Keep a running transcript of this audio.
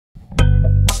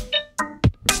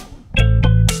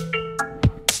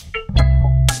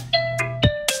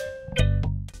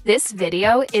This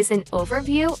video is an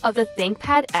overview of the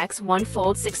ThinkPad X1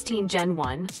 Fold 16 Gen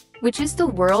 1, which is the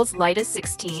world's lightest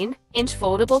 16-inch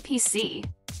foldable PC.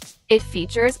 It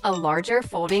features a larger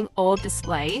folding OLED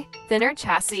display, thinner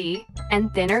chassis,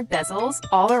 and thinner bezels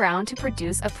all around to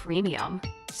produce a premium,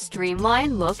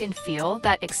 streamlined look and feel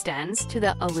that extends to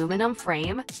the aluminum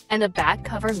frame and a back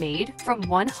cover made from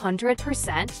 100%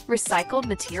 recycled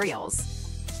materials.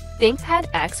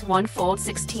 ThinkPad X1 Fold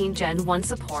 16 Gen 1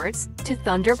 supports to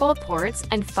Thunderbolt ports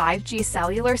and 5G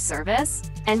cellular service,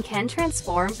 and can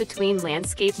transform between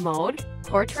landscape mode,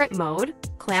 portrait mode,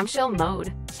 clamshell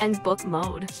mode, and book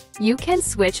mode. You can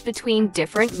switch between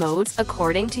different modes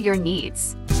according to your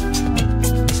needs.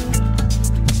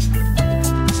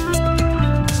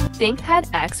 ThinkPad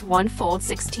X1 Fold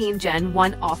 16 Gen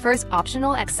 1 offers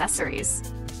optional accessories.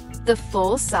 The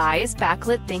full-size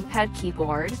backlit ThinkPad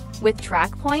keyboard with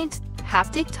trackpoint,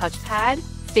 haptic touchpad,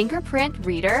 fingerprint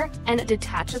reader, and a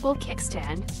detachable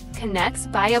kickstand connects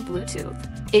via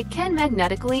Bluetooth. It can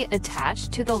magnetically attach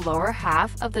to the lower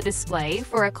half of the display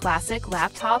for a classic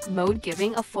laptop mode,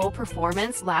 giving a full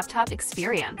performance laptop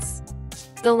experience.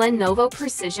 The Lenovo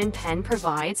Precision Pen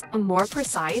provides a more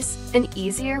precise and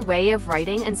easier way of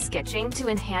writing and sketching to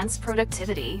enhance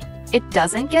productivity. It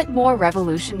doesn't get more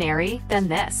revolutionary than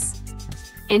this.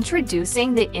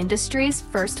 Introducing the industry's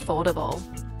first foldable,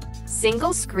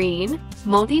 single-screen,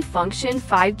 multi-function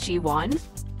 5G one,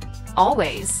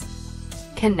 always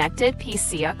connected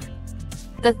PC.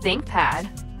 The ThinkPad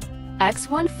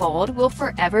X1 Fold will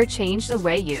forever change the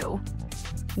way you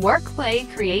work, play,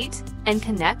 create, and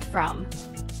connect from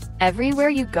everywhere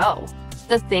you go.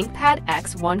 The ThinkPad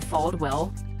X1 Fold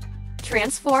will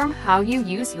transform how you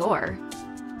use your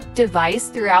device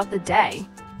throughout the day.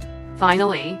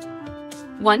 Finally,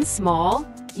 one small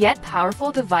yet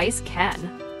powerful device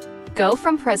can go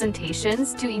from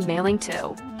presentations to emailing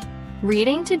to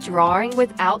reading to drawing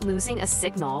without losing a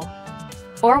signal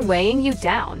or weighing you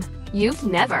down. You've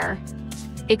never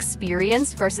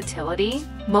experienced versatility,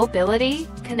 mobility,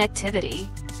 connectivity,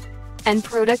 and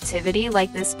productivity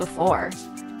like this before.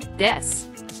 This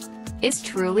is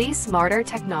truly smarter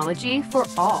technology for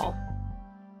all.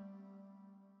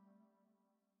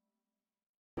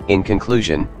 In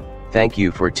conclusion, thank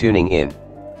you for tuning in.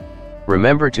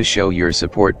 Remember to show your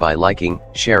support by liking,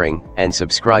 sharing, and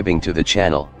subscribing to the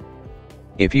channel.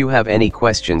 If you have any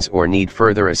questions or need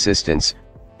further assistance,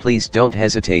 please don't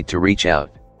hesitate to reach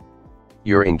out.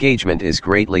 Your engagement is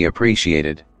greatly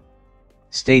appreciated.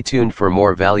 Stay tuned for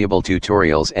more valuable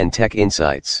tutorials and tech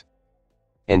insights.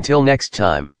 Until next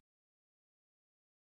time.